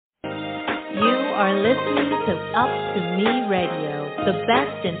are listening to Up to Me Radio, the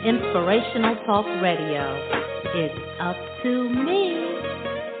best in inspirational talk radio. It's up to me.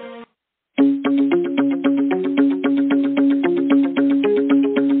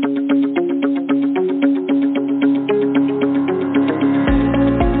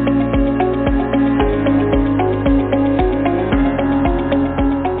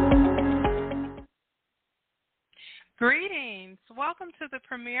 Greetings. Welcome to the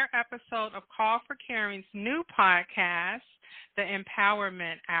premiere episode of Call for Caring's new podcast, The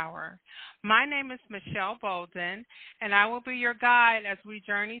Empowerment Hour. My name is Michelle Bolden, and I will be your guide as we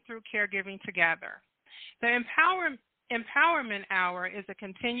journey through caregiving together. The Empowerment Hour is a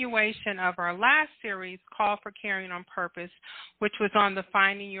continuation of our last series, Call for Caring on Purpose, which was on the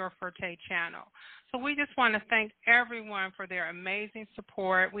Finding Your Forte channel. So we just want to thank everyone for their amazing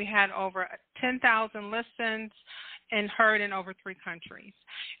support. We had over 10,000 listens and heard in over 3 countries.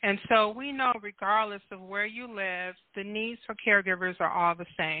 And so we know regardless of where you live, the needs for caregivers are all the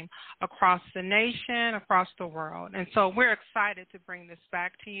same across the nation, across the world. And so we're excited to bring this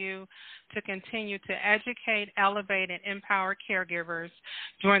back to you to continue to educate, elevate, and empower caregivers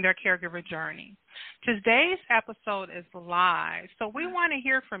during their caregiver journey. Today's episode is live, so we want to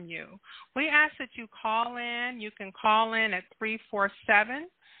hear from you. We ask that you call in. You can call in at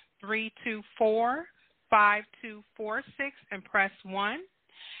 347-324-5246 and press 1.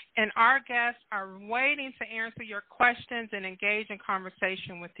 And our guests are waiting to answer your questions and engage in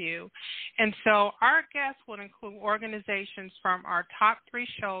conversation with you. And so our guests will include organizations from our top 3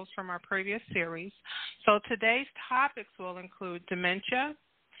 shows from our previous series. So today's topics will include dementia,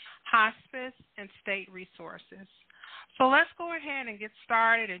 hospice, and state resources. So let's go ahead and get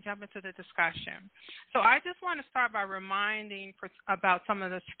started and jump into the discussion. So I just want to start by reminding about some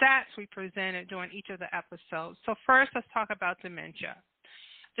of the stats we presented during each of the episodes. So first, let's talk about dementia.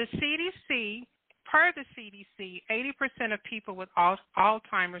 The CDC, per the CDC, 80% of people with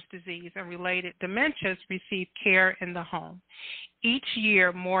Alzheimer's disease and related dementias receive care in the home. Each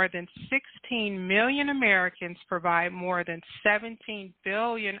year, more than 16 million Americans provide more than 17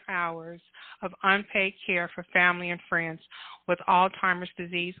 billion hours of unpaid care for family and friends with Alzheimer's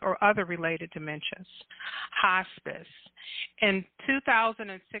disease or other related dementias. Hospice. In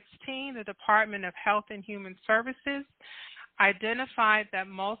 2016, the Department of Health and Human Services identified that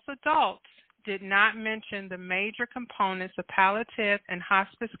most adults did not mention the major components of palliative and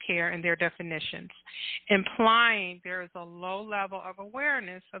hospice care in their definitions, implying there is a low level of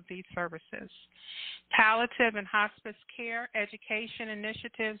awareness of these services. Palliative and hospice care education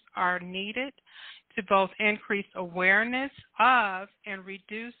initiatives are needed to both increase awareness of and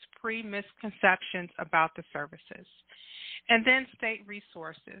reduce pre-misconceptions about the services. And then state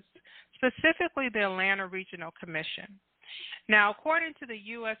resources, specifically the Atlanta Regional Commission. Now, according to the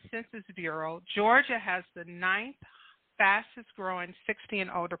U.S. Census Bureau, Georgia has the 9th fastest growing 60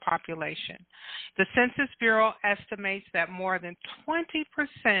 and older population. The Census Bureau estimates that more than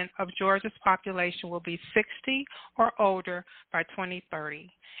 20% of Georgia's population will be 60 or older by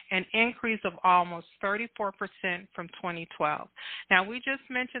 2030, an increase of almost 34% from 2012. Now, we just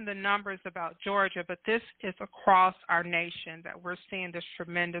mentioned the numbers about Georgia, but this is across our nation that we're seeing this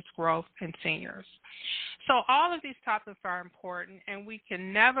tremendous growth in seniors. So all of these topics are important, and we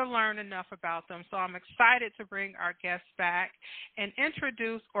can never learn enough about them. So I'm excited to bring our guests back and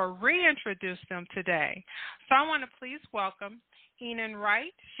introduce or reintroduce them today. So I want to please welcome Enan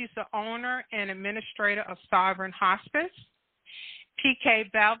Wright. She's the owner and administrator of Sovereign Hospice. P.K.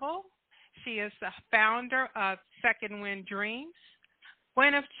 Bevel. She is the founder of Second Wind Dreams.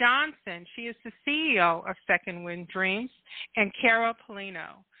 Gwyneth Johnson. She is the CEO of Second Wind Dreams. And Carol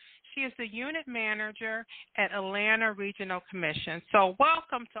Polino. She is the unit manager at Atlanta Regional Commission. So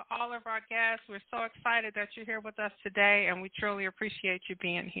welcome to all of our guests. We're so excited that you're here with us today, and we truly appreciate you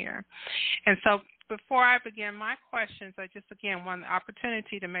being here. And so before I begin my questions, I just, again, want the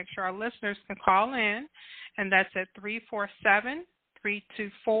opportunity to make sure our listeners can call in, and that's at 347-324-5246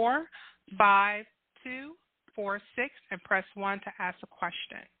 and press 1 to ask a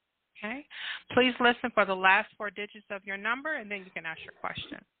question. Okay? Please listen for the last 4 digits of your number, and then you can ask your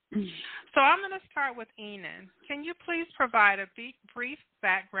question. So I'm going to start with Enan. Can you please provide a brief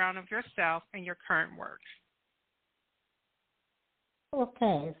background of yourself and your current work?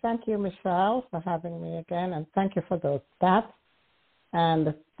 Okay. Thank you, Michelle, for having me again, and thank you for those stats.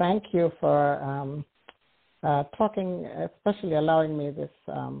 And thank you for talking, especially allowing me this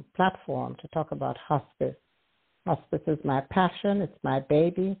platform to talk about hospice. Hospice is my passion. It's my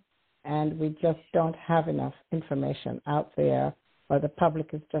baby, and we just don't have enough information out there, or the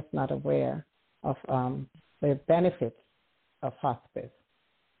public is just not aware of the benefits of hospice.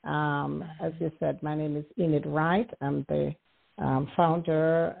 As you said, my name is Enid Wright. I'm the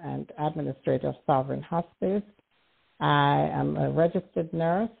founder and administrator of Sovereign Hospice. I am a registered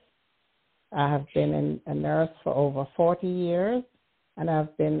nurse. I have been a nurse for over 40 years, and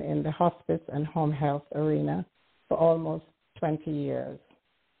I've been in the hospice and home health arena for almost 20 years.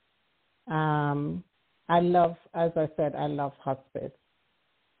 I love hospice,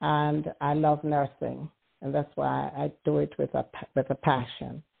 and I love nursing, and that's why I do it with a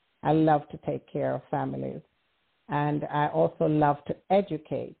passion. I love to take care of families, and I also love to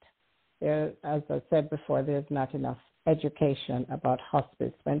educate. As I said before, there's not enough education about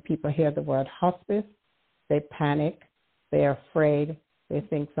hospice. When people hear the word hospice, they panic, they're afraid, they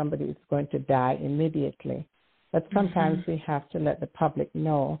think somebody is going to die immediately. But sometimes we have to let the public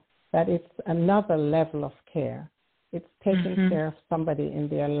know that it's another level of care. It's taking care of somebody in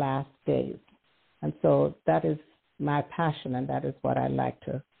their last days. And so that is my passion, and that is what I like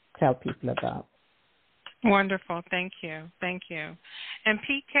to tell people about. Wonderful. Thank you. Thank you. And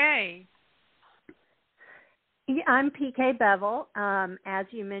PK. Yeah, I'm PK Bevel. As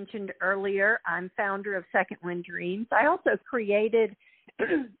you mentioned earlier, I'm founder of Second Wind Dreams. I also created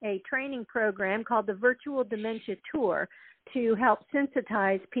a training program called the Virtual Dementia Tour to help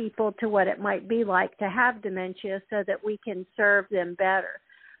sensitize people to what it might be like to have dementia so that we can serve them better.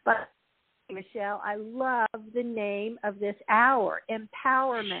 But, Michelle, I love the name of this hour,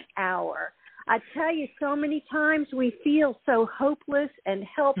 Empowerment Hour. I tell you, so many times we feel so hopeless and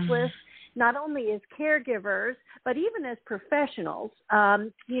helpless, not only as caregivers, but even as professionals.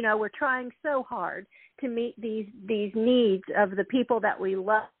 We're trying so hard to meet these needs of the people that we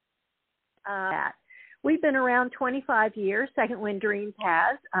love. We've been around 25 years, Second Wind Dreams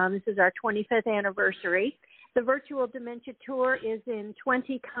has. This is our 25th anniversary. The Virtual Dementia Tour is in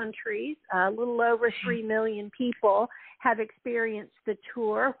 20 countries. A little over 3 million people have experienced the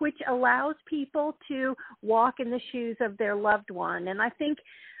tour, which allows people to walk in the shoes of their loved one. And I think,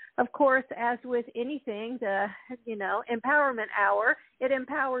 of course, as with anything, the Empowerment Hour, it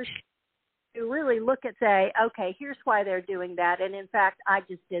empowers you to really look at, say, okay, here's why they're doing that. And, in fact, I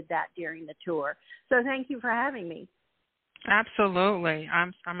just did that during the tour. So thank you for having me. Absolutely.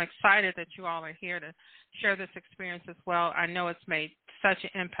 I'm excited that you all are here to share this experience as well. I know it's made such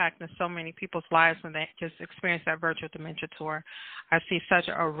an impact in so many people's lives when they just experience that virtual dementia tour. I see such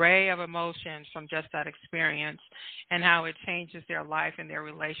an array of emotions from just that experience and how it changes their life and their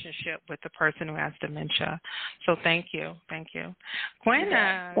relationship with the person who has dementia. So thank you. Thank you.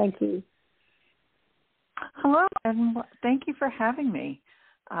 Gwenna. Thank you. Hello, and thank you for having me.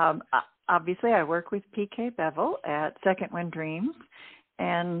 Obviously, I work with PK Bevel at Second Wind Dreams,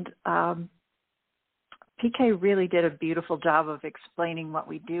 and PK really did a beautiful job of explaining what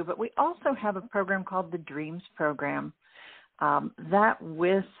we do, but we also have a program called the Dreams Program. That,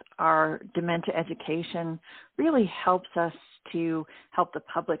 with our dementia education, really helps us to help the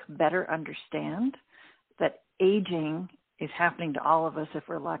public better understand that aging is happening to all of us if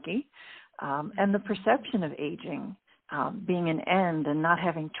we're lucky, and the perception of aging being an end and not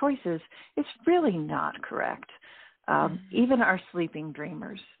having choices is really not correct. Even our sleeping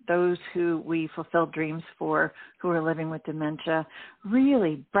dreamers, those who we fulfill dreams for, who are living with dementia,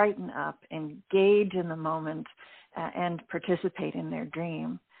 really brighten up, engage in the moment, and participate in their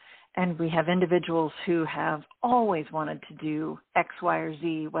dream. And we have individuals who have always wanted to do X, Y, or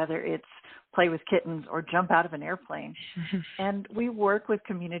Z, whether it's play with kittens or jump out of an airplane. And we work with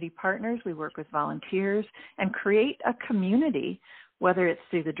community partners, we work with volunteers, and create a community, whether it's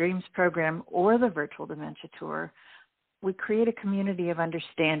through the Dreams Program or the Virtual Dementia Tour. We create a community of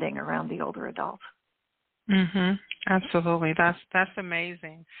understanding around the older adult. Absolutely. That's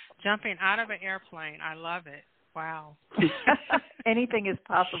amazing. Jumping out of an airplane, I love it. Wow. Anything is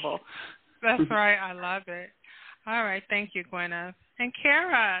possible. That's right. I love it. All right. Thank you, Gwenna. And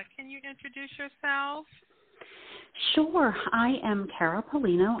Kara, can you introduce yourself? Sure. I am Kara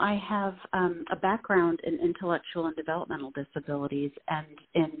Polino. I have a background in intellectual and developmental disabilities, and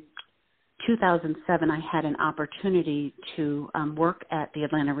in 2007 I had an opportunity to work at the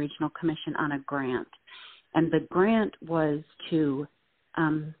Atlanta Regional Commission on a grant, and the grant was to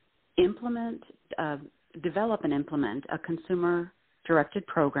develop and implement a consumer-directed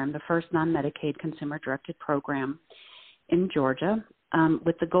program, the first non-Medicaid consumer-directed program in Georgia,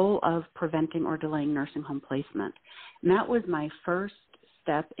 with the goal of preventing or delaying nursing home placement. And that was my first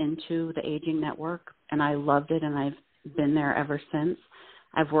step into the Aging Network, and I loved it, and I've been there ever since.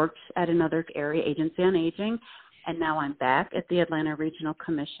 I've worked at another area, Agency on Aging, and now I'm back at the Atlanta Regional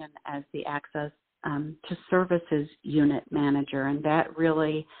Commission as the Access to Services Unit Manager, and that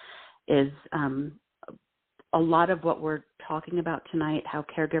really is a lot of what we're talking about tonight, how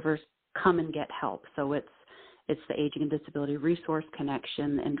caregivers come and get help. So it's the Aging and Disability Resource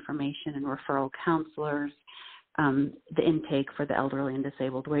Connection, the information and referral counselors, the intake for the Elderly and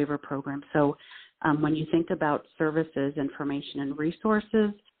Disabled Waiver Program. So when you think about services, information, and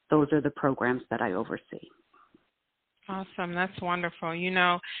resources, those are the programs that I oversee. Awesome. That's wonderful. You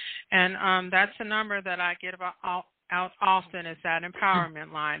know, and that's a number that I get out often is that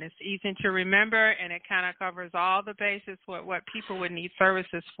empowerment line. It's easy to remember, and it kind of covers all the bases what people would need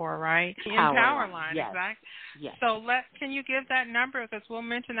services for, right? Empower line, yes. Exactly. Yes. So can you give that number? Because we'll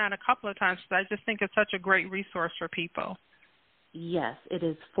mention that a couple of times, because I just think it's such a great resource for people. Yes, it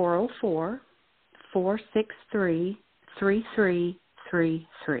is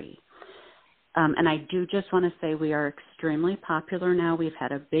 404-463-3333. And I do just want to say we are extremely popular now. We've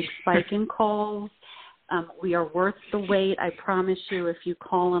had a big spike in calls. We are worth the wait. I promise you, if you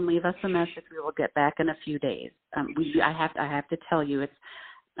call and leave us a message, we will get back in a few days. I have to tell you,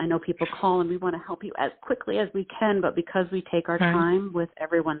 I know people call and we want to help you as quickly as we can, but because we take our time with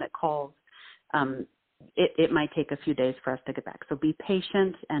everyone that calls, it might take a few days for us to get back. So be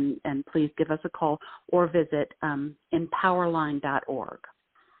patient and please give us a call or visit empowerline.org.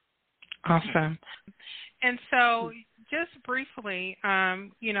 Awesome. And so just briefly,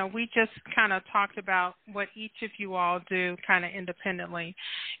 we just kind of talked about what each of you all do kind of independently.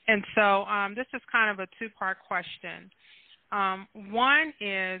 And so this is kind of a two-part question. One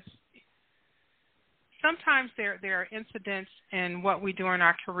is sometimes there are incidents in what we do in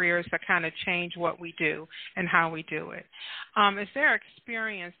our careers that kind of change what we do and how we do it. Is there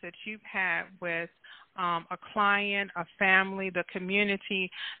experience that you've had with a client, a family, the community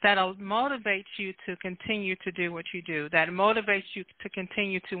that'll motivate you to continue to do what you do, that motivates you to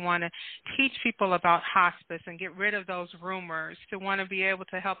continue to want to teach people about hospice and get rid of those rumors, to want to be able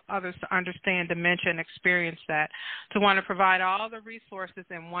to help others to understand dementia and experience that, to want to provide all the resources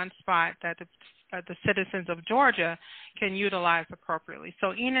in one spot that the citizens of Georgia can utilize appropriately.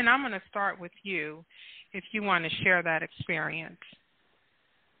 So, Enan, I'm going to start with you if you want to share that experience.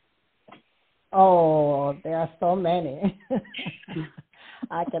 Oh, there are so many.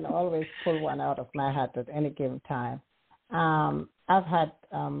 I can always pull one out of my hat at any given time. I've had,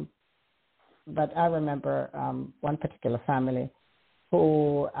 but I remember one particular family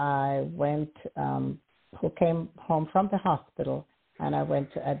who I went, who came home from the hospital, and I went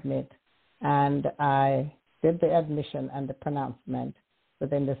to admit, and I did the admission and the pronouncement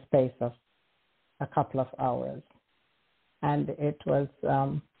within the space of a couple of hours, and it was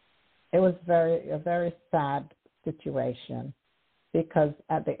a very sad situation, because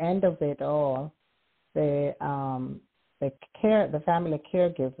at the end of it all, the family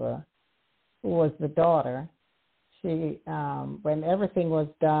caregiver, who was the daughter, she when everything was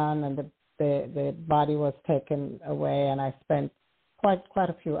done and the body was taken away, and I spent quite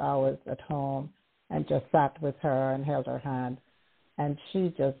a few hours at home and just sat with her and held her hand, and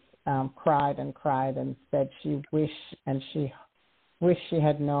she just cried and said she wished she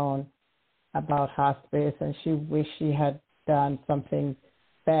had known about hospice, and she wished she had done something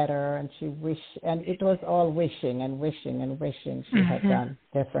better, and she wished, and it was all wishing she had done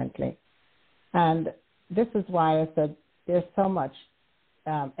differently. And this is why I said there's so much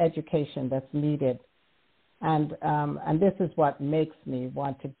education that's needed, and this is what makes me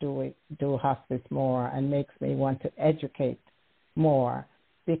want to do hospice more, and makes me want to educate more,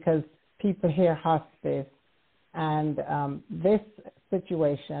 because people hear hospice, and this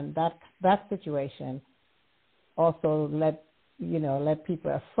situation, that situation, also let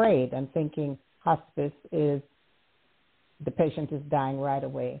people afraid and thinking hospice is the patient is dying right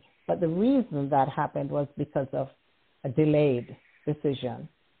away. But the reason that happened was because of a delayed decision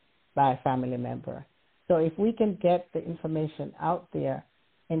by a family member. So if we can get the information out there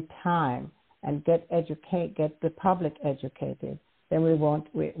in time and get the public educated, then we won't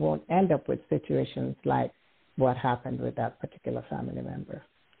end up with situations like what happened with that particular family member.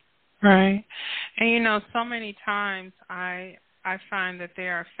 Right. And, so many times I find that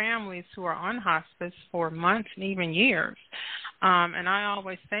there are families who are on hospice for months and even years. And I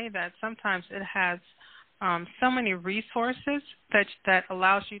always say that sometimes it has so many resources that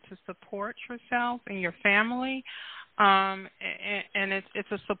allows you to support yourself and your family. And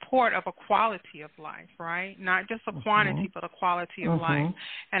it's a support of a quality of life, right? Not just a quantity, but a quality of life.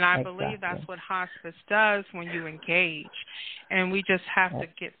 And I believe that's what hospice does when you engage. And we just have to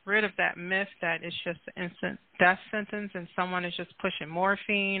get rid of that myth that it's just an instant death sentence and someone is just pushing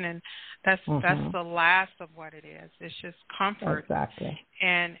morphine, and that's the last of what it is. It's just comfort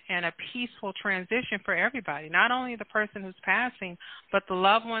and a peaceful transition for everybody, not only the person who's passing, but the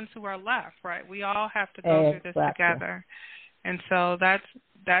loved ones who are left, right? We all have to go through this together. And so that's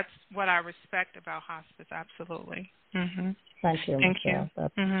what I respect about hospice, absolutely. Mm-hmm. Thank you, Thank Michelle. you.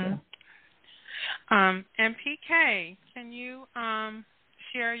 That's true. And PK, can you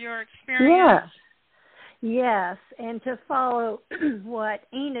share your experience? Yes, and to follow what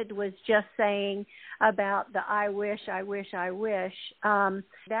Enid was just saying about the I wish, that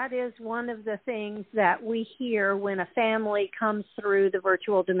is one of the things that we hear when a family comes through the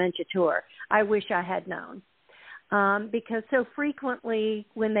virtual dementia tour. I wish I had known. Because so frequently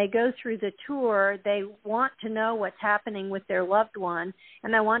when they go through the tour, they want to know what's happening with their loved one,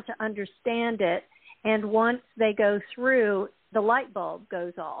 and they want to understand it. And once they go through, the light bulb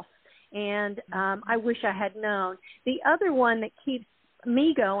goes off. And I wish I had known. The other one that keeps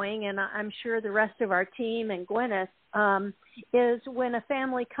me going, and I'm sure the rest of our team and Gwyneth, is when a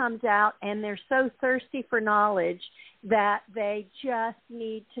family comes out and they're so thirsty for knowledge that they just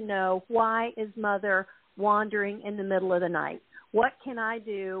need to know, why is Mother wandering in the middle of the night? What can I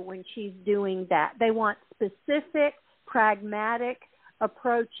do when she's doing that? They want specific, pragmatic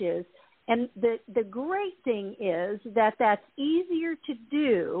approaches. And the great thing is that that's easier to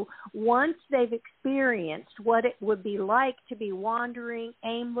do once they've experienced what it would be like to be wandering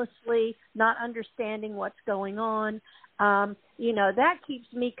aimlessly, not understanding what's going on. That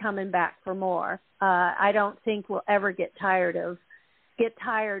keeps me coming back for more. I don't think we'll ever get tired of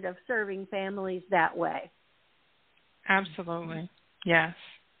serving families that way. Absolutely. Yes.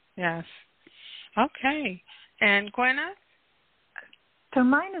 Okay. And Gwyneth? So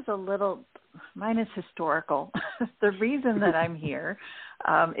mine is historical. The reason that I'm here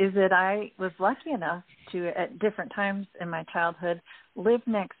is that I was lucky enough to, at different times in my childhood, live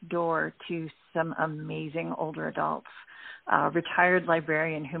next door to some amazing older adults, retired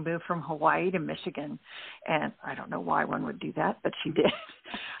librarian who moved from Hawaii to Michigan. And I don't know why one would do that, but she did.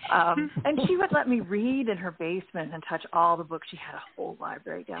 And she would let me read in her basement and touch all the books. She had a whole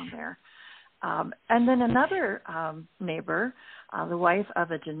library down there. And then another neighbor, the wife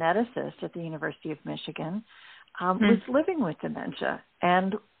of a geneticist at the University of Michigan, was living with dementia.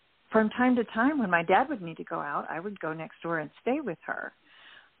 And from time to time, when my dad would need to go out, I would go next door and stay with her.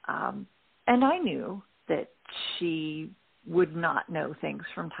 And I knew that she would not know things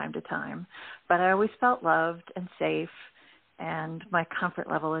from time to time, but I always felt loved and safe, and my comfort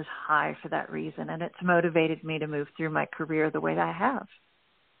level is high for that reason. And it's motivated me to move through my career the way that I have.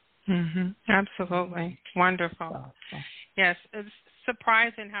 Absolutely. Wonderful. Yes, it's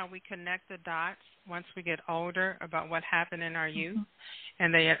surprising how we connect the dots once we get older about what happened in our youth,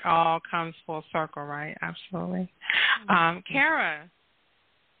 and it all comes full circle, right? Absolutely. Kara,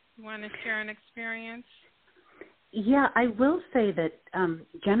 you want to share an experience? Yeah, I will say that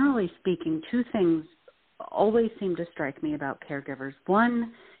generally speaking, two things always seem to strike me about caregivers.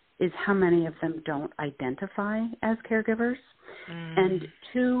 One is how many of them don't identify as caregivers. And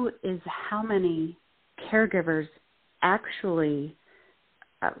two is how many caregivers actually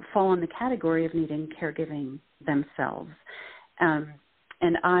fall in the category of needing caregiving themselves.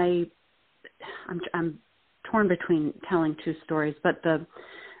 And I'm torn between telling two stories, but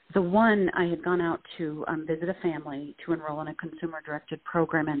the one, I had gone out to visit a family to enroll in a consumer-directed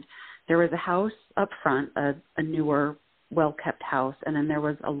program, and there was a house up front, a newer, well-kept house, and then there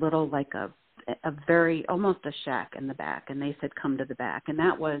was a little, like a very, almost a shack in the back, and they said, come to the back. And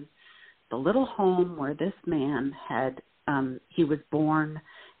that was the little home where this man had, he was born,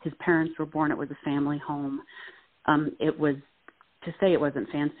 his parents were born, it was a family home. It was, to say it wasn't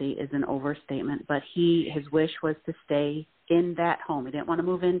fancy is an overstatement, but his wish was to stay in that home. He didn't want to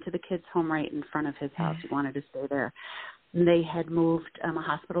move into the kids' home right in front of his house. He wanted to stay there. And they had moved a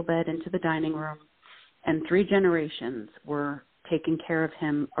hospital bed into the dining room, and 3 generations were taking care of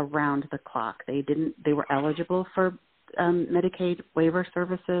him around the clock. They were eligible for Medicaid waiver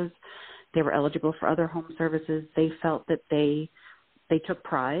services. They were eligible for other home services. They felt that they took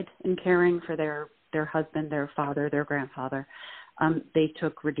pride in caring for their husband, their father, their grandfather. They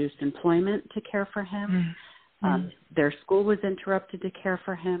took reduced employment to care for him. Their school was interrupted to care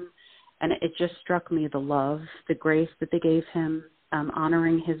for him. And it just struck me, the love, the grace that they gave him,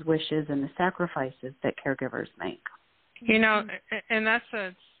 honoring his wishes and the sacrifices that caregivers make. You know, and that's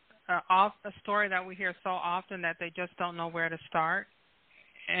a story that we hear so often, that they just don't know where to start.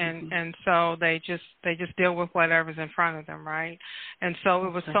 and so they just deal with whatever's in front of them, right? And so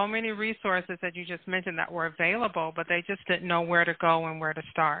it was so many resources that you just mentioned that were available, but they just didn't know where to go and where to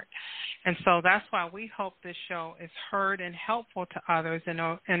start. And so that's why we hope this show is heard and helpful to others in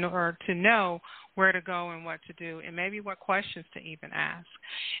order to know where to go and what to do, and maybe what questions to even ask.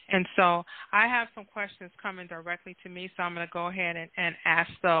 And so I have some questions coming directly to me, so I'm going to go ahead and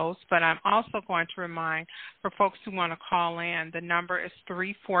ask those. But I'm also going to remind for folks who want to call in, the number is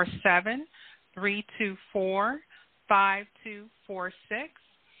 347-324-5246.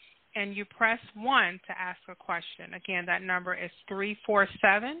 And you press 1 to ask a question. Again, that number is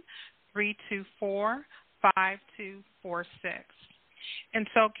 347-324-5246. And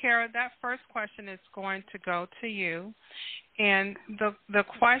so, Kara, that first question is going to go to you. And the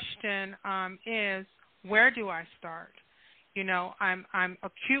question is, where do I start? You know, I'm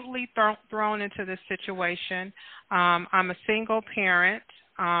acutely thrown into this situation. I'm a single parent,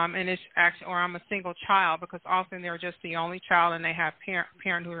 and it's actually, or I'm a single child, because often they're just the only child and they have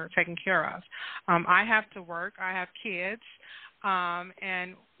parent who are taken care of. I have to work. I have kids.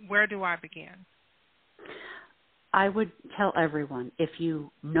 And where do I begin? I would tell everyone, if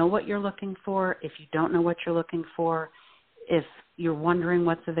you know what you're looking for, if you don't know what you're looking for, if you're wondering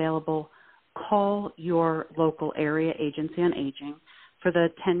what's available, call your local area agency on aging. For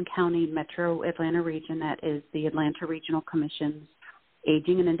the 10-county metro Atlanta region, that is the Atlanta Regional Commission's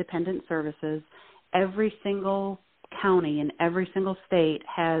Aging and Independent Services. Every single county in every single state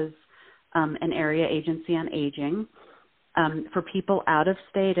has an area agency on aging. For people out of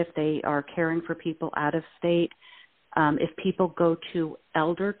state, if they are caring for people out of state, if people go to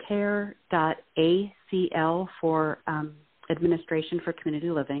eldercare.acl for Administration for Community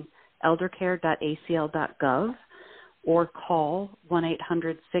Living, eldercare.acl.gov, or call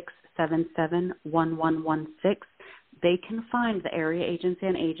 1-800-677-1116, they can find the area agency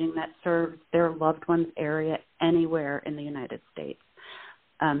on aging that serves their loved one's area anywhere in the United States.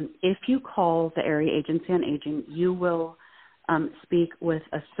 If you call the area agency on aging, you will speak with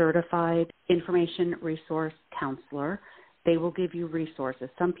a certified information resource counselor. They will give you resources.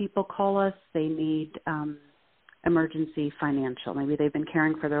 Some people call us, they need emergency financial. Maybe they've been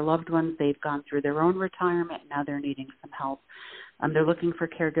caring for their loved ones, they've gone through their own retirement, now they're needing some help. They're looking for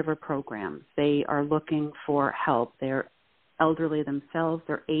caregiver programs. They are looking for help. They're elderly themselves,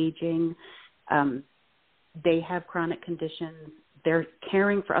 they're aging, they have chronic conditions, they're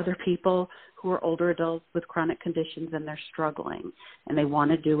caring for other people who are older adults with chronic conditions, and they're struggling, and they want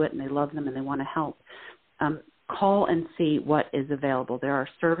to do it, and they love them, and they want to help. Call and see what is available. There are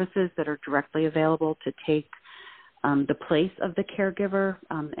services that are directly available to take the place of the caregiver,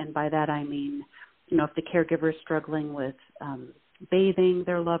 and by that I mean, you know, if the caregiver is struggling with bathing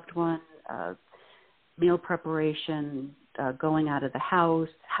their loved one, meal preparation, going out of the house,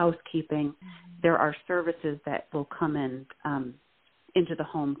 housekeeping, there are services that will come in into the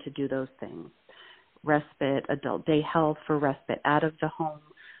home to do those things. Respite, adult day health for respite out of the home.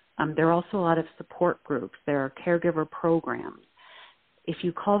 There are also a lot of support groups. There are caregiver programs. If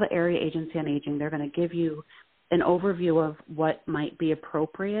you call the area agency on aging, they're going to give you an overview of what might be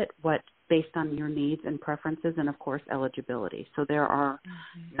appropriate, what based on your needs and preferences, and of course eligibility. So there are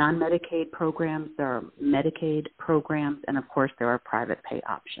non-Medicaid programs, there are Medicaid programs, and of course there are private pay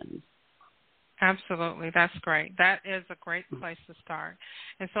options. Absolutely. That's great. That is a great place to start.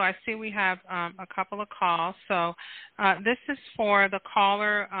 And so I see we have a couple of calls. So this is for the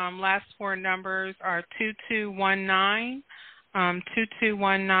caller. Last four numbers are 2219.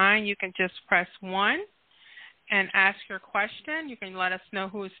 2219. You can just press 1 and ask your question. You can let us know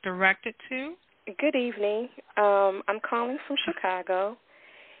who it's directed to. Good evening. I'm calling from Chicago.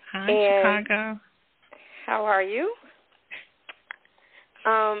 Hi, Chicago. How are you?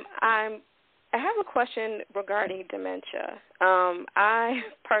 I have a question regarding dementia. I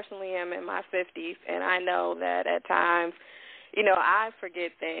personally am in my 50s, and I know that at times, you know, I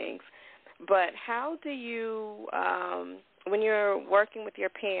forget things. But how do you, when you're working with your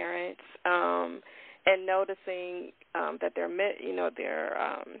parents and noticing that they're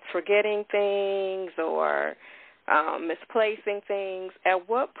forgetting things or misplacing things, at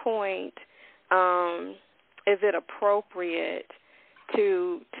what point is it appropriate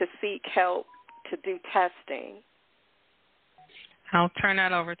to seek help to do testing? I'll turn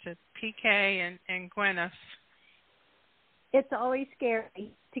that over to PK and Gwyneth. It's always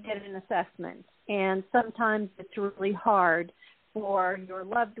scary to get an assessment, and sometimes it's really hard for your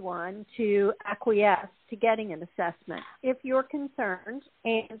loved one to acquiesce to getting an assessment. If you're concerned,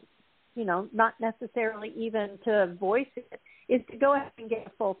 and you know, not necessarily even to voice it, is to go ahead and get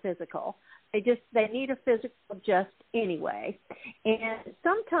a full physical. They need a physical just anyway. And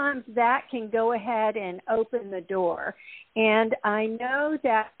sometimes that can go ahead and open the door. And I know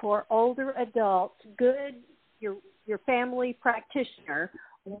that for older adults, your family practitioner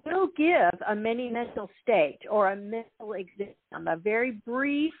will give a mini mental state or a mental exam, a very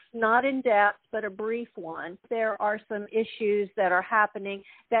brief, not in depth, but a brief one. There are some issues that are happening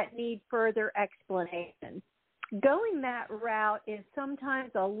that need further explanation. Going that route is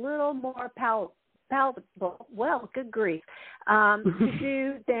sometimes a little more palatable, well, good grief, to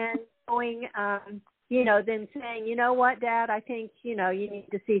do than going, than saying, you know what, Dad, I think, you need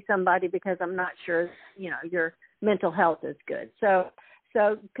to see somebody because I'm not sure, your mental health is good. So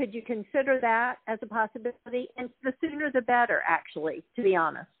could you consider that as a possibility? And the sooner the better, actually, to be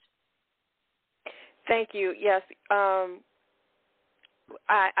honest. Thank you. Yes.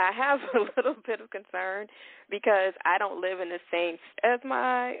 I have a little bit of concern because I don't live in the same as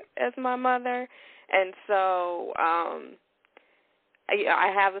my mother, and so I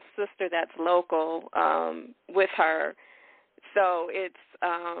have a sister that's local with her, so it's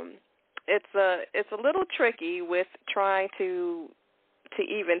a little tricky with trying to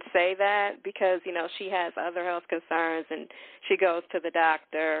even say that because she has other health concerns and she goes to the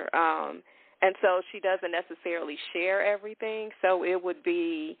doctor. And so she doesn't necessarily share everything. So it would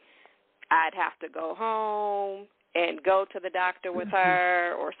be I'd have to go home and go to the doctor with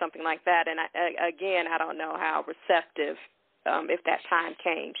her or something like that. And I don't know how receptive, if that time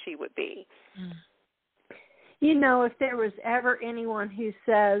came, she would be. If there was ever anyone who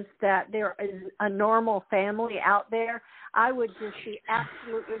says that there is a normal family out there, I would just be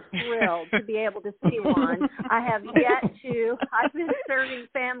absolutely thrilled to be able to see one. I've been serving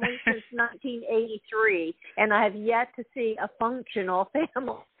families since 1983, and I have yet to see a functional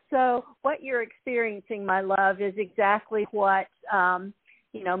family. So what you're experiencing, my love, is exactly what,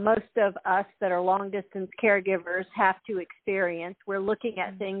 most of us that are long-distance caregivers have to experience. We're looking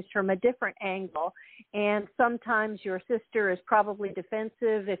at things from a different angle, and sometimes your sister is probably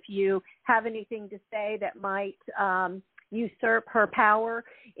defensive if you have anything to say that might usurp her power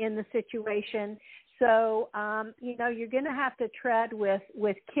in the situation. So, you're going to have to tread with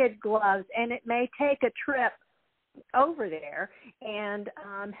kid gloves, and it may take a trip over there and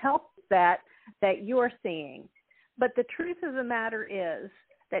help that you're seeing. But the truth of the matter is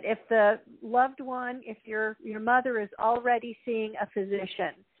that if the loved one, if your mother is already seeing a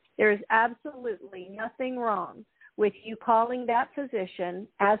physician, there is absolutely nothing wrong with you calling that physician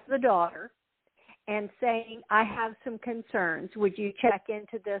as the daughter and saying, I have some concerns. Would you check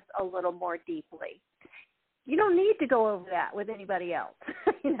into this a little more deeply? You don't need to go over that with anybody else.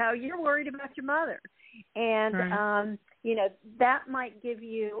 You're worried about your mother. And, right. That might give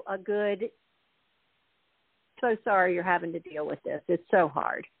you a good, so sorry you're having to deal with this. It's so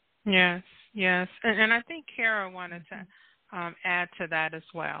hard. Yes. And I think Kara wanted to add to that as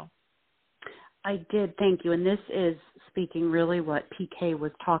well. I did, thank you. And this is speaking really what PK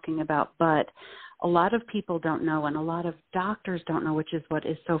was talking about, but a lot of people don't know and a lot of doctors don't know, which is what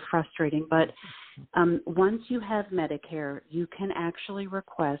is so frustrating. But once you have Medicare, you can actually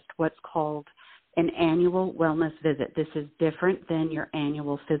request what's called an annual wellness visit. This is different than your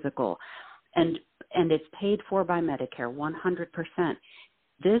annual physical. And it's paid for by Medicare, 100%.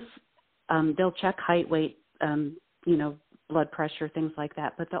 This, they'll check height, weight, blood pressure, things like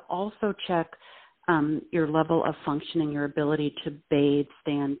that, but they'll also check your level of functioning, your ability to bathe,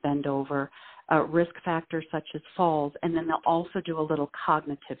 stand, bend over, risk factors such as falls, and then they'll also do a little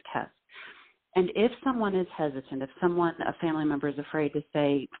cognitive test. And if someone is hesitant, if a family member is afraid to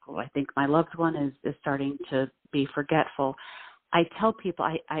say, I think my loved one is starting to be forgetful, I tell people,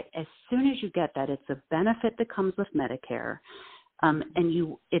 as soon as you get that, it's a benefit that comes with Medicare,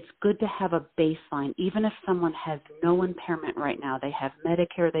 it's good to have a baseline. Even if someone has no impairment right now, they have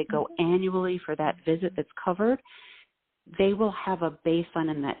Medicare, they go annually for that visit that's covered, they will have a baseline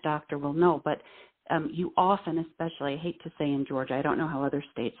and that doctor will know. But you often, especially, I hate to say in Georgia, I don't know how other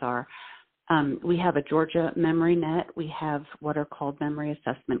states are, we have a Georgia Memory Net, we have what are called memory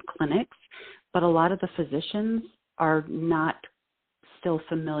assessment clinics, but a lot of the physicians are not still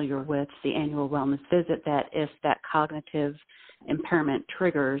familiar with the annual wellness visit, that if that cognitive impairment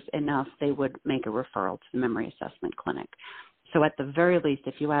triggers enough, they would make a referral to the memory assessment clinic. So at the very least,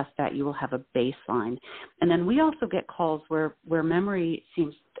 if you ask that, you will have a baseline. And then we also get calls where memory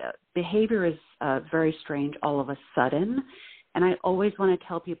seems, behavior is very strange all of a sudden, And I always want to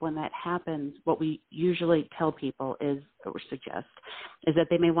tell people when that happens, what we usually tell people is, or suggest, is that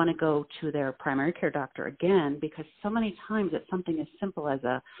they may want to go to their primary care doctor again, because so many times it's something as simple as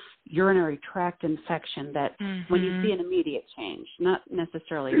a urinary tract infection that when you see an immediate change, not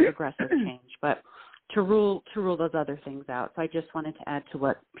necessarily a progressive change, but to rule those other things out. So I just wanted to add to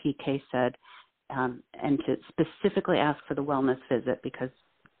what PK said, and to specifically ask for the wellness visit, because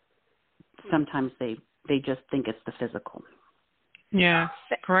sometimes they just think it's the physical. Yeah,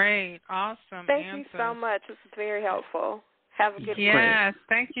 great, awesome. Thank answer. you so much. This is very helpful. Have a good day. Yes,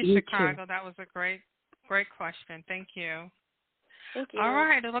 thank you, You Chicago. too. That was a great question. Thank you. Thank you. All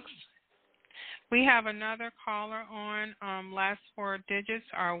right, it looks we have another caller on. Last four digits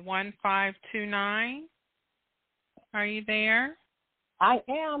are 1529. Are you there? I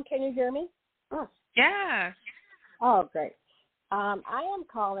am. Can you hear me? Oh. Yes. Oh, great. I am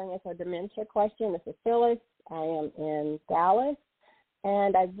calling. It's a dementia question. This is Phyllis. I am in Dallas,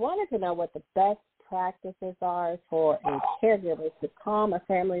 and I wanted to know what the best practices are for a caregiver to calm a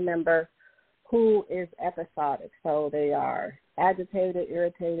family member who is episodic. So they are agitated,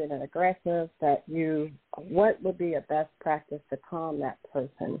 irritated, and aggressive. What would be a best practice to calm that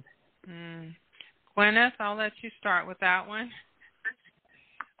person? Gwyneth, I'll let you start with that one.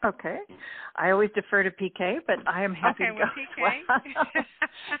 Okay. I always defer to PK, but I am happy to go.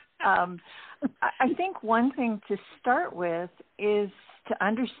 PK. I think one thing to start with is to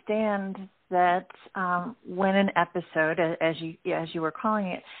understand that when an episode, as you were calling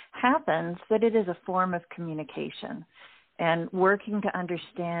it, happens, that it is a form of communication, and working to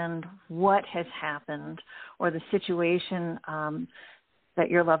understand what has happened or the situation that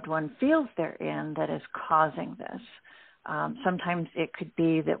your loved one feels they're in that is causing this. Sometimes it could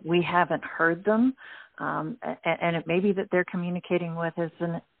be that we haven't heard them, and it may be that they're communicating with us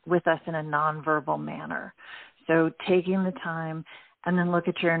in a nonverbal manner. So taking the time and then look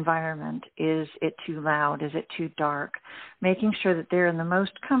at your environment. Is it too loud? Is it too dark? Making sure that they're in the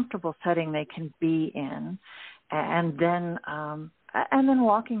most comfortable setting they can be in, and then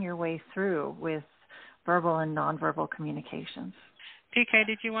walking your way through with verbal and nonverbal communications. PK,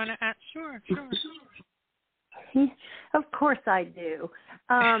 did you want to add? Sure. Of course I do.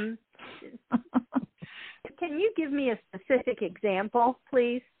 Can you give me a specific example,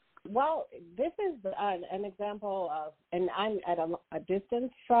 please? Well, this is an example of, and I'm at a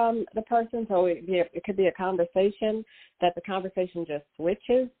distance from the person, so it could be a conversation that the conversation just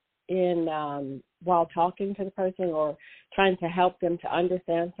switches in while talking to the person or trying to help them to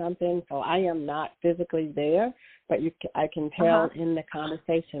understand something. So I am not physically there, but I can tell in the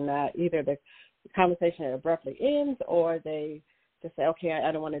conversation that either the conversation abruptly ends or they just say, okay,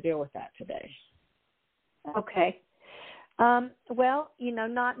 I don't want to deal with that today. Okay. Well,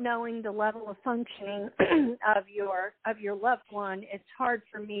 not knowing the level of functioning of your loved one, it's hard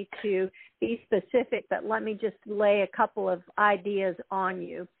for me to be specific, but let me just lay a couple of ideas on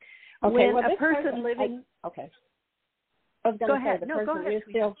you. Okay, when a person living... Okay. I was going to say the person is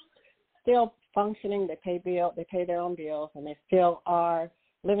still functioning. They pay their own bills, and they still are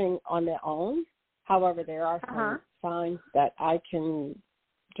living on their own. However, there are some signs that I can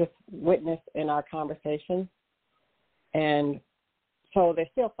just witness in our conversation. And so they're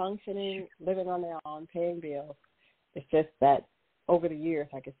still functioning, living on their own, paying bills. It's just that over the years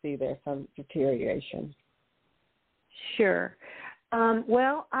I could see there's some deterioration. Sure.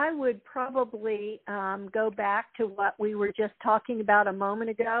 Well, I would probably go back to what we were just talking about a moment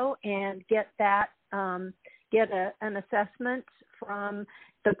ago and get an assessment from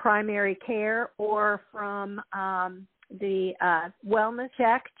the primary care or from the wellness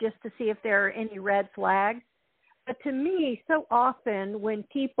check just to see if there are any red flags. But to me, so often when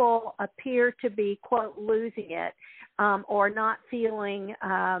people appear to be, quote, losing it or not feeling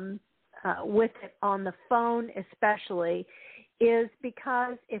with it on the phone especially, is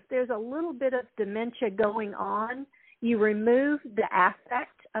because if there's a little bit of dementia going on, you remove the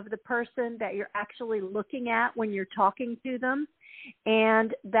affect of the person that you're actually looking at when you're talking to them,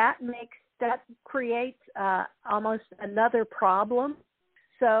 and that creates almost another problem.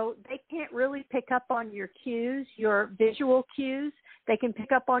 So they can't really pick up on your cues, your visual cues. They can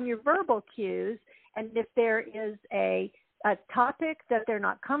pick up on your verbal cues, and if there is a topic that they're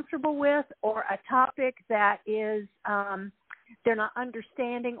not comfortable with or a topic that is they're not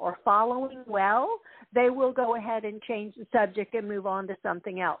understanding or following well, they will go ahead and change the subject and move on to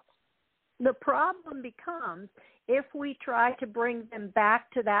something else. The problem becomes if we try to bring them back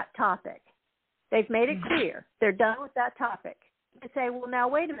to that topic. They've made it clear. They're done with that topic. And say, well, now,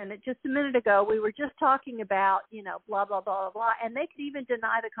 wait a minute. Just a minute ago, we were just talking about, blah, blah, blah, blah, blah. And they could even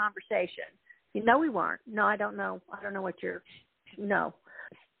deny the conversation. No, we weren't. No, I don't know. I don't know what you're No.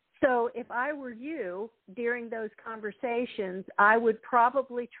 So if I were you during those conversations, I would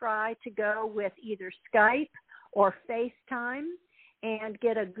probably try to go with either Skype or FaceTime and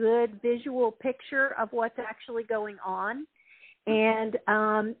get a good visual picture of what's actually going on. And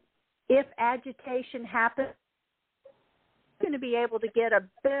if agitation happens, you're going to be able to get a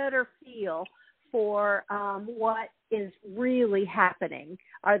better feel for what is really happening.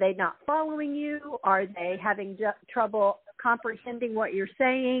 Are they not following you? Are they having trouble comprehending what you're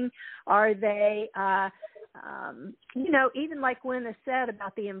saying? Are they, even like Gwen said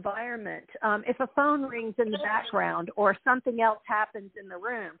about the environment, if a phone rings in the background or something else happens in the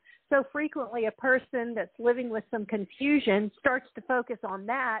room. So frequently a person that's living with some confusion starts to focus on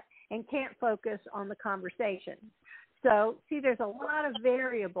that and can't focus on the conversation. So, see, there's a lot of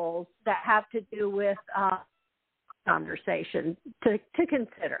variables that have to do with conversation to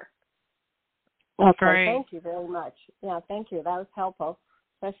consider. Okay, Great. Thank you very much. Yeah, thank you. That was helpful,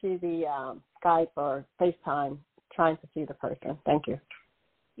 especially the Skype or FaceTime, trying to see the person. Thank you.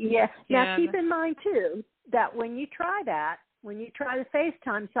 Yeah. Now, keep in mind, too, that when you try the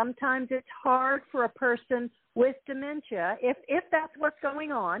FaceTime, sometimes it's hard for a person with dementia, if that's what's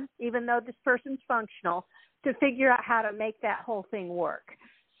going on, even though this person's functional, to figure out how to make that whole thing work.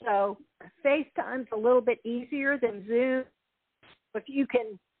 So FaceTime's a little bit easier than Zoom. If you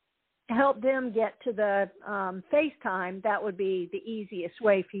can help them get to the FaceTime, that would be the easiest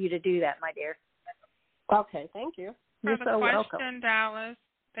way for you to do that, my dear. Okay, thank you. You're so welcome. Question, Dallas.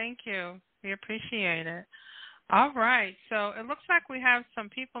 Thank you. We appreciate it. All right. So it looks like we have some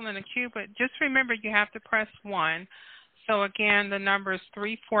people in the queue, but just remember you have to press 1. So, again, the number is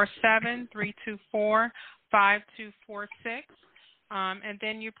 347-324-5246, and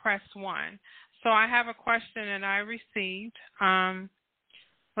then you press 1. So I have a question that I received.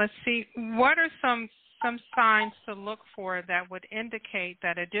 Let's see. What are some signs to look for that would indicate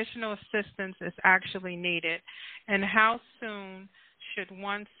that additional assistance is actually needed, and how soon should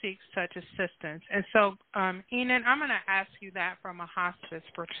one seek such assistance? And so, Enan, I'm going to ask you that from a hospice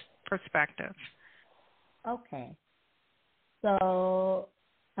perspective. Okay. So,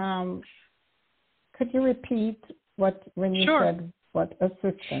 could you repeat when you said what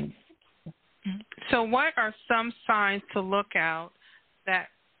assistance? So, what are some signs to look out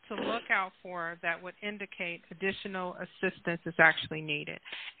for that would indicate additional assistance is actually needed,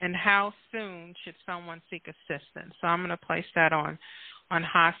 and how soon should someone seek assistance? So, I'm going to place that on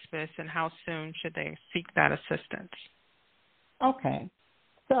hospice, and how soon should they seek that assistance? Okay.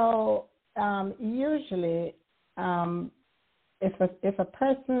 So, usually, if a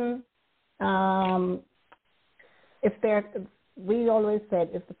person, we always said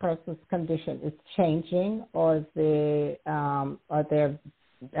if the person's condition is changing or they're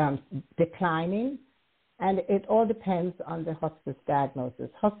declining, and it all depends on the hospice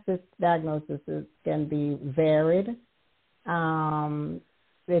diagnosis. Hospice diagnosis can be varied.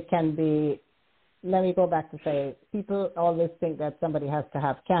 It can be. Let me go back to say, people always think that somebody has to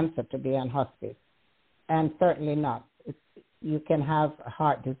have cancer to be on hospice, and certainly not. You can have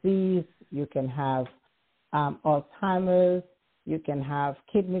heart disease, you can have Alzheimer's, you can have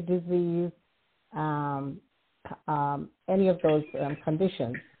kidney disease, any of those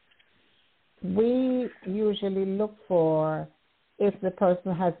conditions. We usually look for if the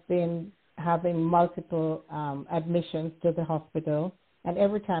person has been having multiple admissions to the hospital, and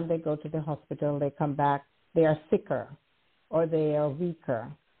every time they go to the hospital, they come back, they are sicker or they are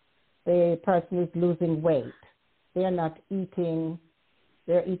weaker. The person is losing weight. They are not eating,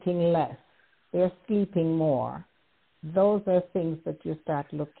 they're eating less. They're sleeping more. Those are things that you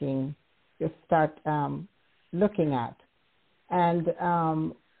start looking at. And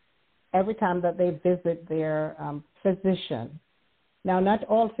every time that they visit their physician. Now, not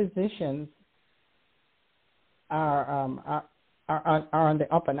all physicians are on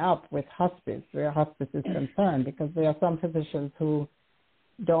the up and up with hospice, where hospice is concerned, because there are some physicians who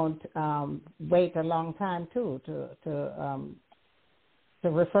don't wait a long time to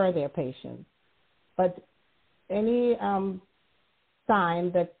refer their patients. But any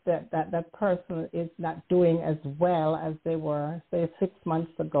sign that person is not doing as well as they were, say, 6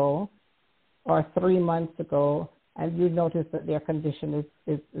 months ago or 3 months ago, and you notice that their condition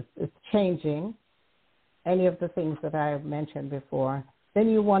is changing, any of the things that I have mentioned before, then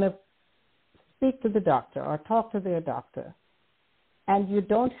you want to speak to the doctor or talk to their doctor. And you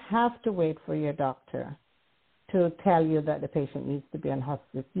don't have to wait for your doctor to tell you that the patient needs to be on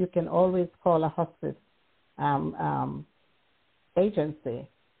hospice. You can always call a hospice agency,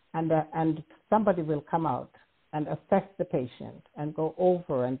 and somebody will come out and assess the patient and go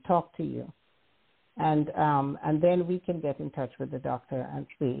over and talk to you. and then we can get in touch with the doctor and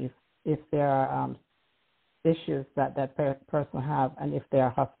see if there are issues that person have and if they are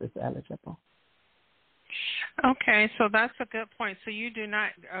hospice eligible. Okay, so that's a good point. So you do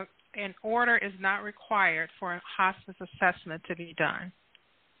not, an order is not required for a hospice assessment to be done.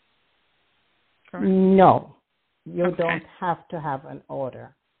 Correct? No, you Okay. don't have to have an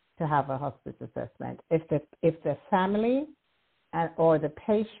order to have a hospice assessment. If the family or the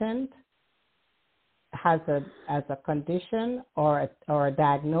patient has a condition or a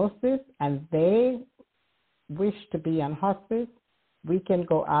diagnosis and they wish to be on hospice, we can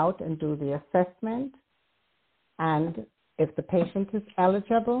go out and do the assessment. And if the patient is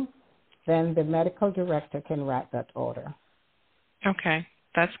eligible, then the medical director can write that order. Okay,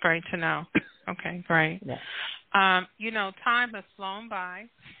 that's great to know. Okay, great. Yeah. Time has flown by.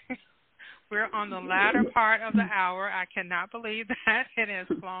 We're on the latter part of the hour. I cannot believe that it has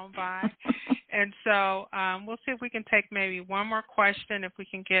flown by. And so we'll see if we can take maybe one more question, if we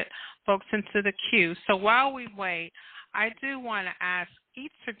can get folks into the queue. So while we wait, I do want to ask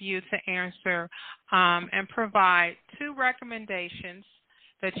each of you to answer and provide 2 recommendations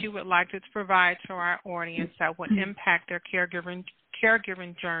that you would like to provide to our audience that would impact their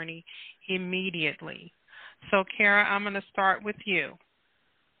caregiving journey immediately. So, Kara, I'm going to start with you.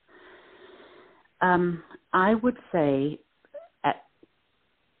 I would say,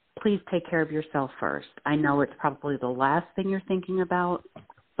 please take care of yourself first. I know it's probably the last thing you're thinking about,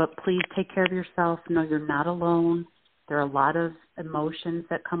 but please take care of yourself. Know you're not alone. There are a lot of emotions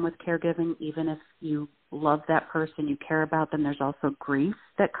that come with caregiving. Even if you love that person, you care about them, there's also grief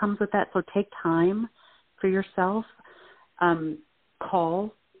that comes with that. So take time for yourself.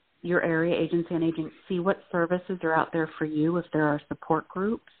 Call your area agency on aging. See what services are out there for you, if there are support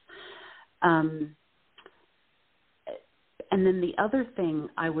groups. And then the other thing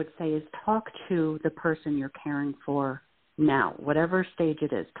I would say is talk to the person you're caring for now, whatever stage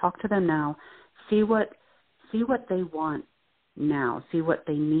it is. Talk to them now. See what they want now. See what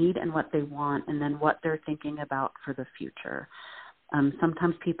they need and what they want, and then what they're thinking about for the future.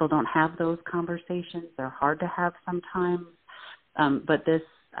 Sometimes people don't have those conversations. They're hard to have sometimes. But this,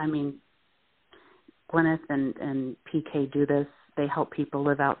 Gwyneth and PK do this. They help people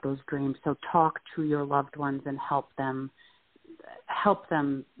live out those dreams. So talk to your loved ones and help them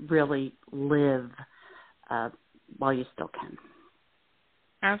really live while you still can.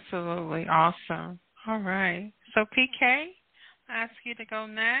 Absolutely. Awesome. All right. So, PK, I ask you to go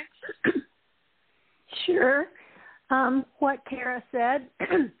next. Sure. What Kara said,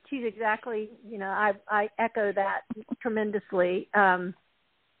 she's exactly, I echo that tremendously.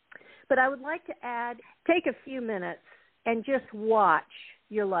 But I would like to add, take a few minutes and just watch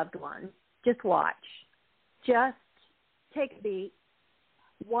your loved one. Just watch. Just take a beat.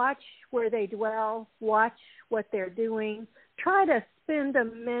 Watch where they dwell. Watch what they're doing. Try to spend a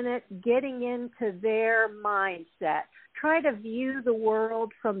minute getting into their mindset. Try to view the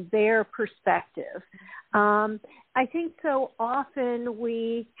world from their perspective. I think so often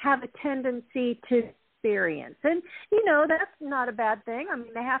we have a tendency to experience. And, that's not a bad thing.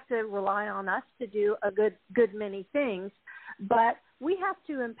 They have to rely on us to do a good many things, but we have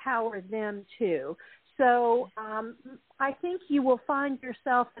to empower them too. So I think you will find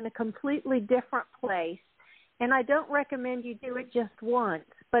yourself in a completely different place. And I don't recommend you do it just once,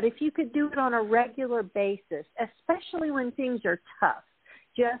 but if you could do it on a regular basis, especially when things are tough,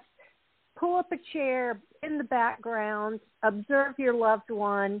 just pull up a chair in the background, observe your loved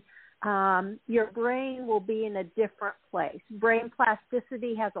one. Your brain will be in a different place. Brain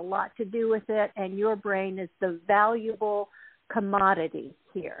plasticity has a lot to do with it, and your brain is the valuable commodity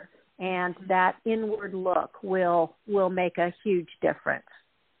here. And that inward look will make a huge difference.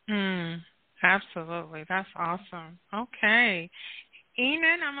 Absolutely. That's awesome. Okay.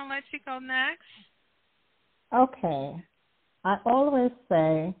 Enan, I'm going to let you go next. Okay. I always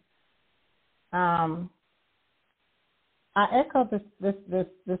say, I echo the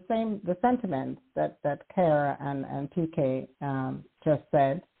sentiments that Kara and PK just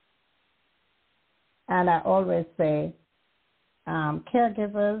said. And I always say,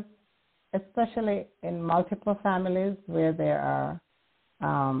 caregivers, especially in multiple families where there are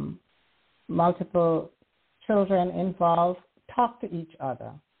multiple children involved, talk to each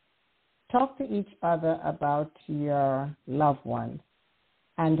other. Talk to each other about your loved ones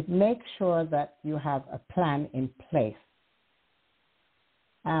and make sure that you have a plan in place.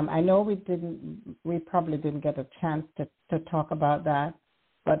 I know we probably didn't get a chance to talk about that,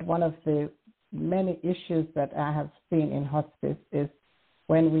 but one of the many issues that I have seen in hospice is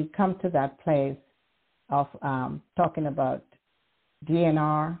when we come to that place of talking about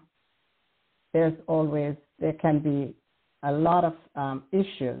DNR, there can be a lot of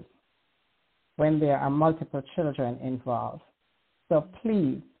issues when there are multiple children involved. So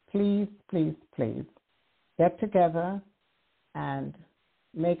please, please, please, please get together and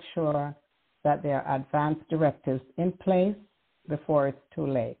make sure that there are advance directives in place before it's too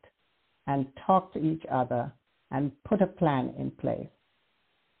late, and talk to each other and put a plan in place.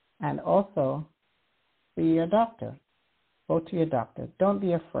 And also, see your doctor. Go to your doctor. Don't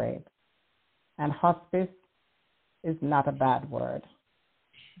be afraid. And hospice is not a bad word.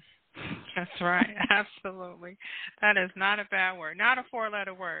 That's right. Absolutely. That is not a bad word. Not a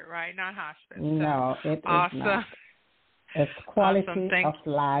 4-letter word, right? Not hospice. No, it is awesome. not. It's quality awesome. of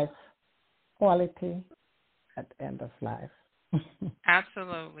life. Quality at the end of life.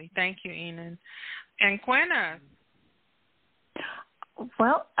 Absolutely. Thank you, Enon. And Gwyneth.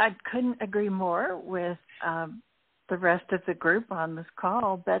 Well, I couldn't agree more with the rest of the group on this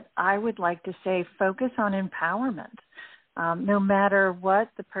call, but I would like to say focus on empowerment. No matter what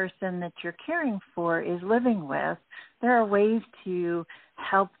the person that you're caring for is living with, there are ways to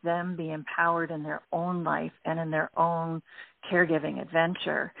help them be empowered in their own life and in their own caregiving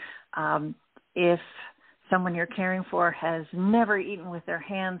adventure. If someone you're caring for has never eaten with their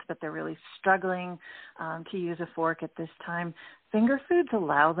hands, but they're really struggling to use a fork at this time, finger foods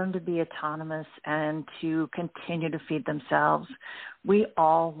allow them to be autonomous and to continue to feed themselves. We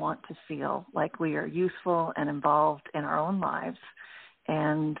all want to feel like we are useful and involved in our own lives.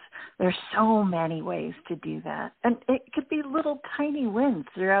 And there's so many ways to do that. And it could be little tiny wins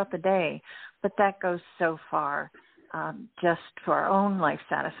throughout the day, but that goes so far just for our own life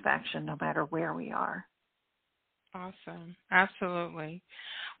satisfaction, no matter where we are. Awesome. Absolutely.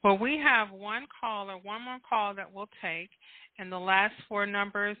 Well, we have one more call that we'll take, and the last 4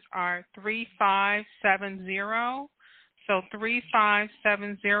 numbers are 3570. So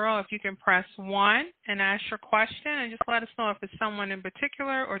 3570, if you can press 1 and ask your question, and just let us know if it's someone in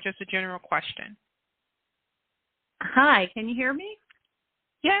particular or just a general question. Hi, can you hear me?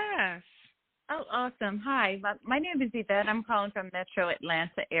 Yes. Oh, awesome. Hi, my name is Yvette. I'm calling from Metro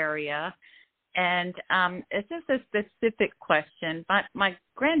Atlanta area. And it's just a specific question. My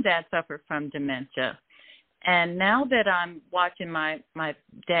granddad suffered from dementia. And now that I'm watching my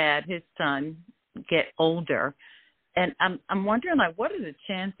dad, his son, get older, and I'm wondering, like, what are the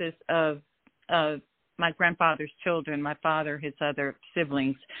chances of my grandfather's children, my father, his other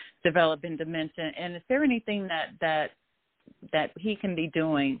siblings, developing dementia? And is there anything that he can be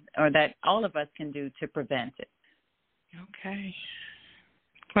doing, or that all of us can do to prevent it? Okay.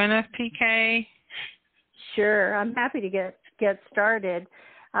 Gwyneth, PK? Sure, I'm happy to get started.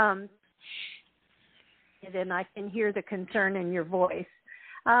 And I can hear the concern in your voice.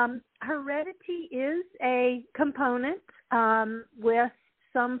 Heredity is a component with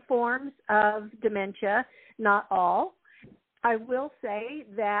some forms of dementia, not all. I will say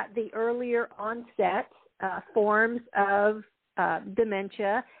that the earlier onset forms of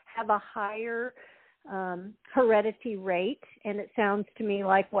dementia have a higher heredity rate, and it sounds to me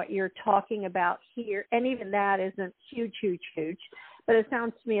like what you're talking about here, and even that isn't huge, but it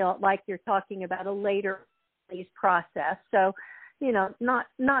sounds to me like you're talking about a later process. So,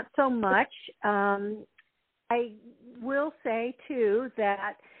 not so much. I will say, too,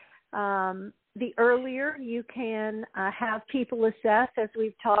 that the earlier you can have people assess, as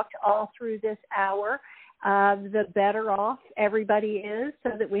we've talked all through this hour, the better off everybody is,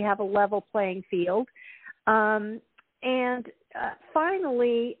 so that we have a level playing field. And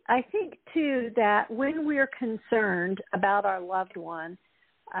finally, I think, too, that when we're concerned about our loved one,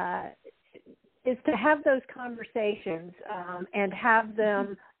 is to have those conversations and have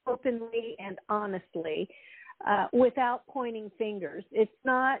them openly and honestly without pointing fingers. It's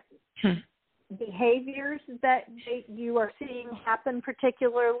not behaviors that you are seeing happen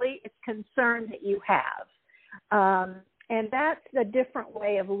particularly, it's concern that you have. And that's a different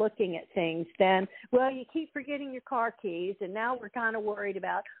way of looking at things than, well, you keep forgetting your car keys and now we're kind of worried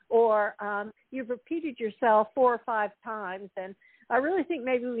about, or you've repeated yourself 4 or 5 times, and I really think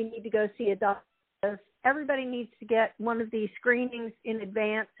maybe we need to go see a doctor. Everybody needs to get one of these screenings in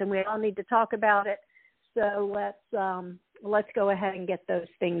advance, and we all need to talk about it. So let's go ahead and get those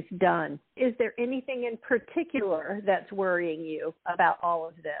things done. Is there anything in particular that's worrying you about all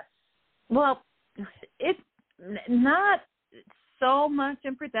of this? Well, it's not so much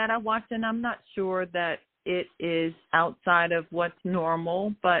in that I watched, and I'm not sure that it is outside of what's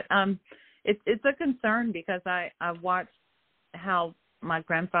normal, but it's a concern because I watched how my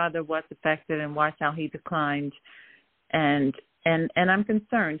grandfather was affected and watched how he declined, and I'm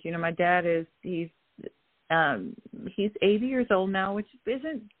concerned. My dad he's 80 years old now, which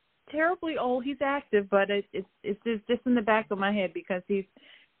isn't terribly old. He's active, but it's just in the back of my head because he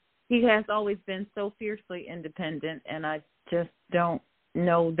has always been so fiercely independent, and I just don't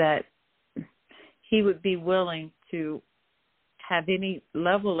know that he would be willing to have any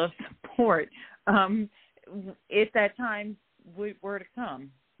level of support if that time were to come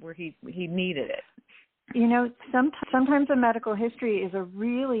where he needed it. You know, sometimes a medical history is a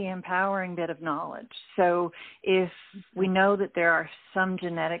really empowering bit of knowledge. So if we know that there are some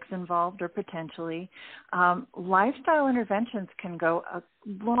genetics involved or potentially, lifestyle interventions can go a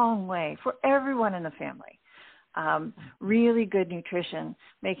long way for everyone in the family. Really good nutrition,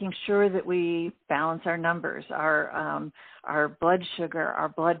 making sure that we balance our numbers, our blood sugar, our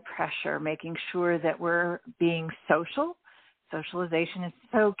blood pressure, making sure that we're being social. Socialization is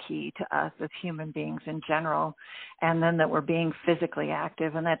so key to us as human beings in general, and then that we're being physically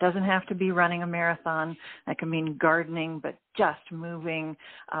active, and that doesn't have to be running a marathon. That can mean gardening, but just moving,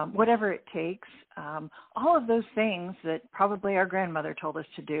 whatever it takes. All of those things that probably our grandmother told us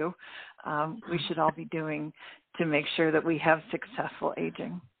to do, we should all be doing to make sure that we have successful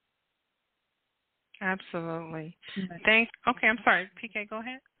aging. Absolutely. Thanks. Okay, I'm sorry. PK, go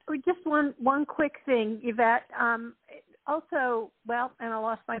ahead. Just one quick thing, Yvette. Also, well, and I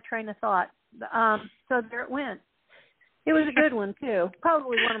lost my train of thought. So there it went. It was a good one, too.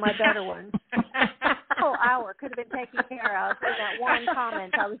 Probably one of my better ones. The whole hour could have been taken care of in that one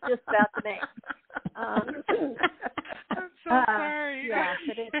comment I was just about to make. I'm so sorry. Yeah,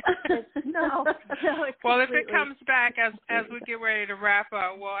 but it's no. Well, if it comes back as we get ready to wrap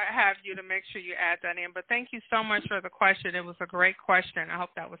up, we'll have you to make sure you add that in. But thank you so much for the question. It was a great question. I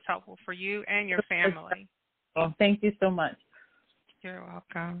hope that was helpful for you and your family. Oh, thank you so much. You're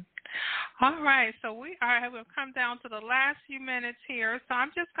welcome. All right, so we've come down to the last few minutes here. So I'm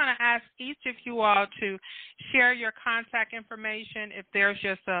just going to ask each of you all to share your contact information. If there's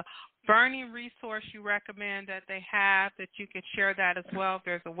just a burning resource you recommend that they have, that you could share that as well. If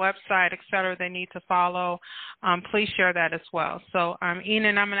there's a website, et cetera, they need to follow, please share that as well. So,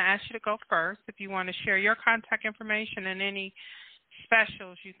 Enan, I'm going to ask you to go first if you want to share your contact information and any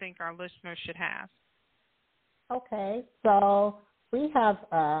specials you think our listeners should have. Okay, so we have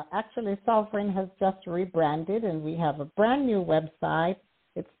actually Sovereign has just rebranded, and we have a brand new website.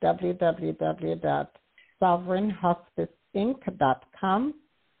 It's www.sovereignhospiceinc.com.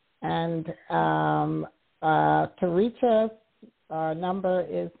 And to reach us, our number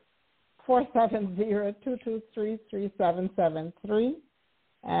is 470-223-3773.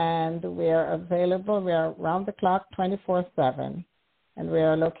 And we are available. We are around the clock 24/7. And we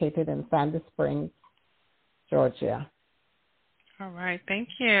are located in Sandy Springs, Georgia. All right. Thank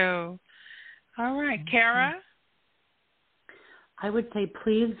you. All right. Kara? I would say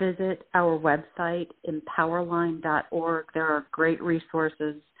please visit our website, empowerline.org. There are great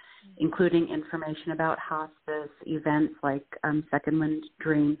resources, including information about hospice, events like Second Wind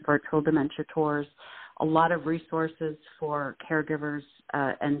Dreams, virtual dementia tours, a lot of resources for caregivers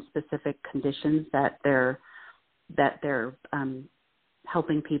and specific conditions that they're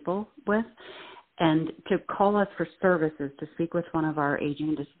helping people with. And to call us for services, to speak with one of our Aging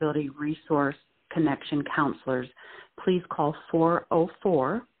and Disability Resource Connection counselors, please call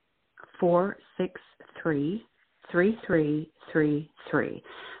 404-463-3333.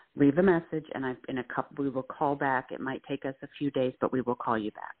 Leave a message, and we will call back. It might take us a few days, but we will call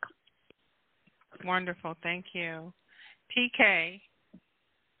you back. Wonderful. Thank you. PK?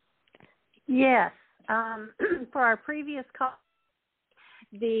 Yes. For our previous call,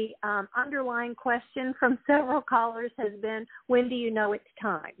 the underlying question from several callers has been, when do you know it's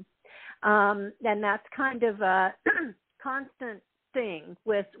time? And that's kind of a constant thing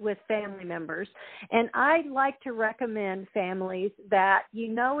with family members. And I'd like to recommend families that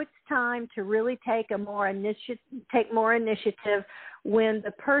it's time to really take more initiative when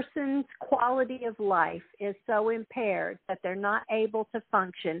the person's quality of life is so impaired that they're not able to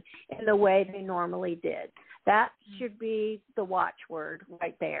function in the way they normally did. That should be the watchword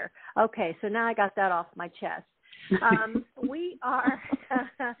right there. Okay, so now I got that off my chest. We are,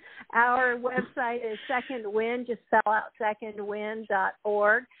 our website is Second Wind, just spell out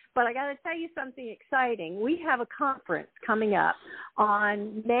secondwind.org. But I got to tell you something exciting. We have a conference coming up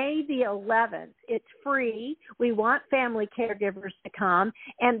on May the 11th. It's free. We want family caregivers to come.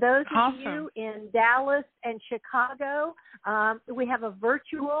 And those of you in Dallas and Chicago, we have a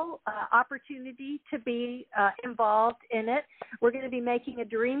virtual opportunity to be involved in it. We're going to be making a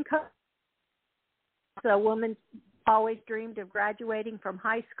dream come. So a woman always dreamed of graduating from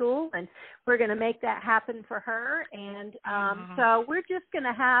high school, and we're going to make that happen for her. And so we're just going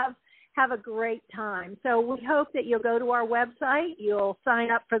to have have a great time. So we hope that you'll go to our website, you'll sign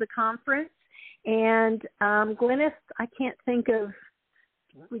up for the conference, and Gwyneth, I can't think of,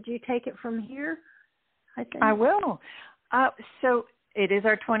 would you take it from here? I will. So it is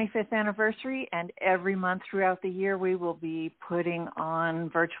our 25th anniversary, and every month throughout the year we will be putting on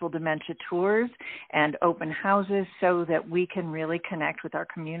virtual dementia tours and open houses so that we can really connect with our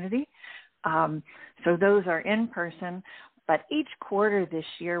community. So those are in person. But each quarter this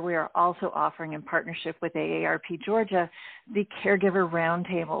year, we are also offering, in partnership with AARP Georgia, the caregiver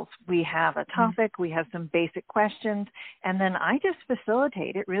roundtables. We have a topic, we have some basic questions, and then I just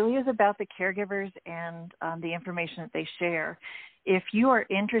facilitate. It really is about the caregivers and the information that they share. If you are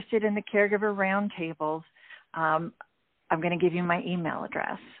interested in the caregiver roundtables, I'm going to give you my email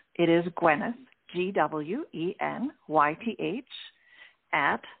address. It is Gwenyth, GWENYTH,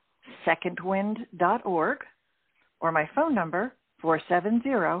 at secondwind.org. or my phone number,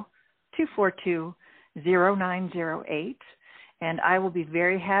 470-242-0908. And I will be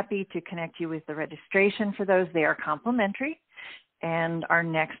very happy to connect you with the registration for those. They are complimentary. And our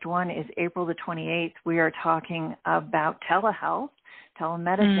next one is April the 28th. We are talking about telehealth,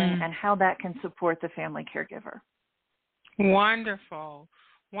 telemedicine, and how that can support the family caregiver. Wonderful.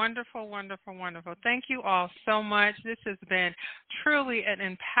 Wonderful, wonderful, wonderful. Thank you all so much. This has been truly an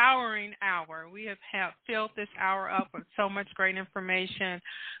empowering hour. We have filled this hour up with so much great information,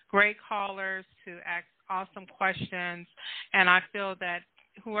 great callers to ask awesome questions, and I feel that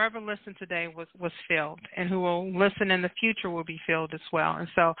whoever listened today was filled, and who will listen in the future will be filled as well. And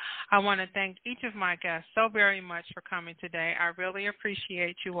so I want to thank each of my guests so very much for coming today. I really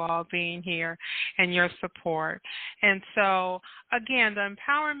appreciate you all being here and your support. And so, again, the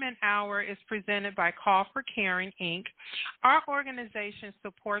Empowerment Hour is presented by Call for Caring, Inc. Our organization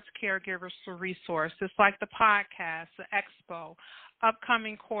supports caregivers through resources like the podcast, the expo,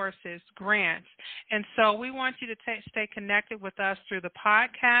 upcoming courses, grants. And so we want you to stay connected with us through the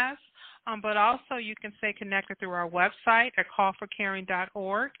podcast, but also you can stay connected through our website at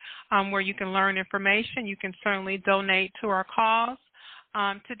callforcaring.org, where you can learn information. You can certainly donate to our cause.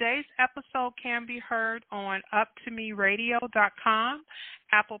 Today's episode can be heard on uptomeradio.com,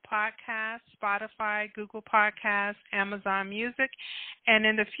 Apple Podcasts, Spotify, Google Podcasts, Amazon Music, and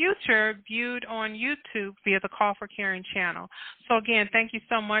in the future, viewed on YouTube via the Call for Caring channel. So again, thank you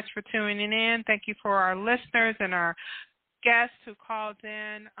so much for tuning in. Thank you for our listeners and our guests who called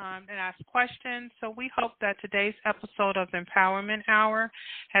in and asked questions. So we hope that today's episode of the Empowerment Hour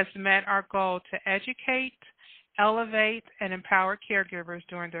has met our goal to educate, elevate, and empower caregivers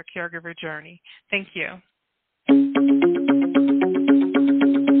during their caregiver journey. Thank you.